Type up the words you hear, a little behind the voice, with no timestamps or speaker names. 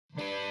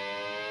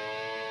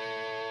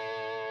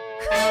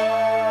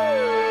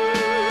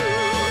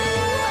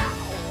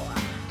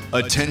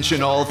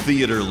Attention all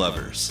theater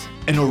lovers.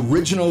 An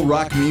original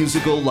rock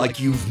musical like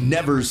you've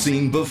never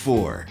seen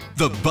before.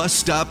 The Bus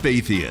Stop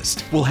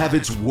Atheist will have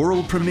its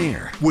world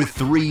premiere with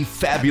 3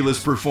 fabulous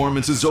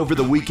performances over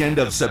the weekend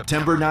of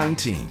September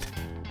 19th.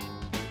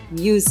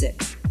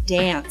 Music,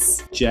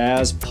 dance,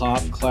 jazz,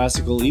 pop,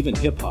 classical, even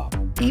hip-hop.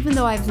 Even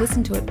though I've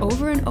listened to it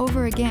over and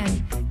over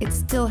again, it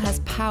still has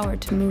power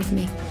to move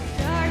me.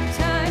 Dark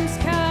times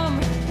come,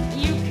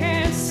 you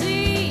can't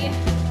see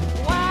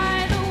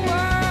why the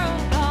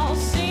world all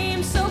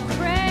seems so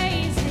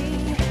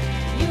crazy.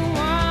 You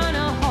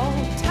wanna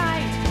hold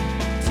tight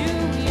to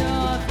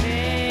your faith.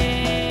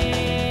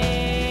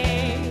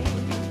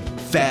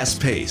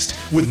 Fast-paced,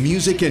 with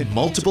music in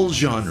multiple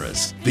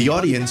genres, the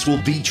audience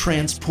will be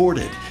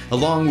transported,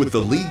 along with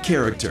the lead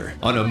character,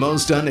 on a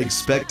most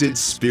unexpected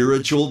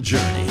spiritual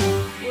journey.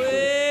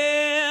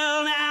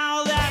 Well,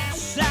 now that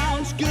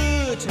sounds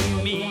good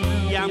to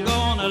me. I'm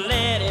gonna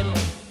let him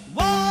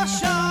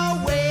wash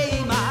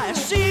away my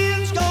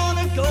sins.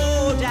 Gonna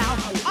go down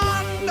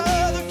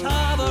under the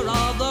cover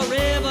of the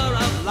river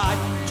of life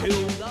to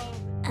the...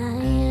 I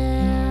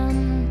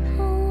am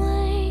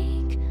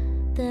awake,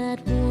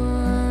 that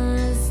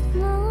was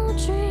no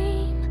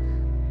dream.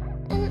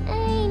 An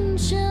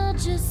angel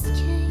just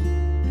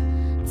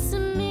came to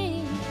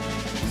me.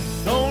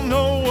 Don't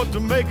know what to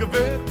make of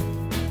it.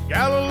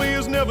 Galilee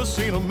has never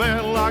seen a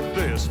man like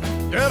this.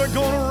 Dead are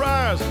gonna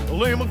rise, the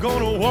lame are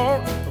gonna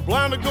walk, the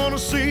blind are gonna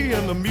see,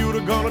 and the mute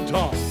are gonna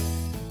talk.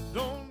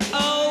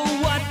 Oh,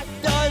 what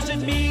does it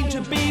mean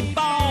to be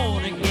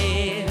born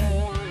again?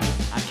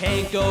 I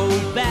can't go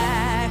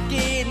back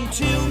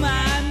into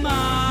my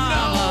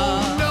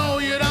mama. No,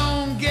 you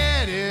don't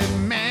get it,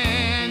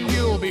 man.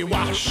 You'll be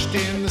washed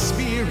in the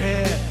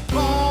Spirit,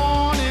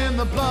 born in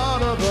the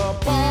blood of the,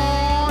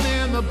 born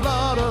in the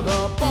blood of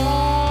the,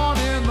 born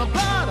in the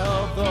blood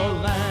of the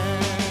Lamb.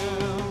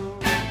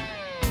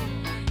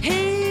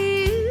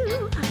 Hey,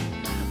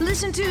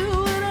 listen to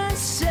what I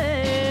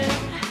said.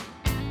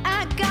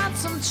 I got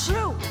some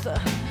truth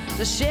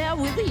to share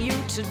with you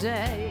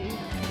today.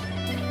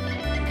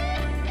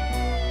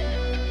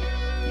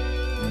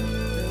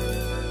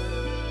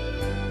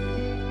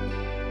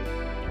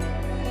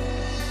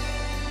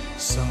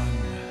 Son,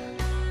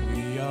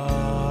 we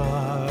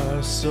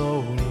are so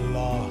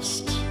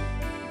lost,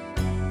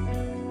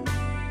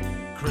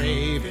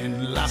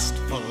 craving,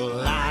 lustful,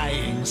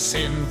 lying,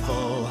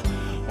 sinful.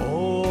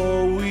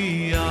 Oh,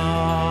 we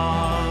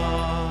are.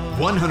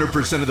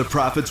 100% of the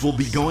profits will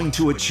be going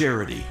to a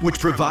charity, which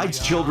provides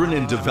children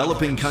in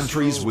developing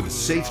countries with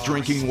safe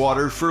drinking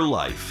water for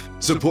life.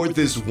 Support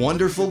this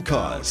wonderful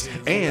cause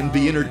and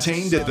be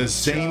entertained at the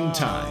same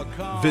time.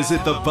 Visit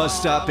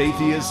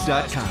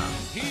thebusstopatheist.com.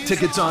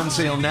 Tickets on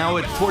sale now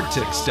at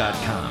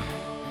fortix.com.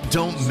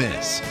 Don't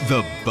miss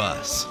The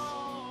Bus.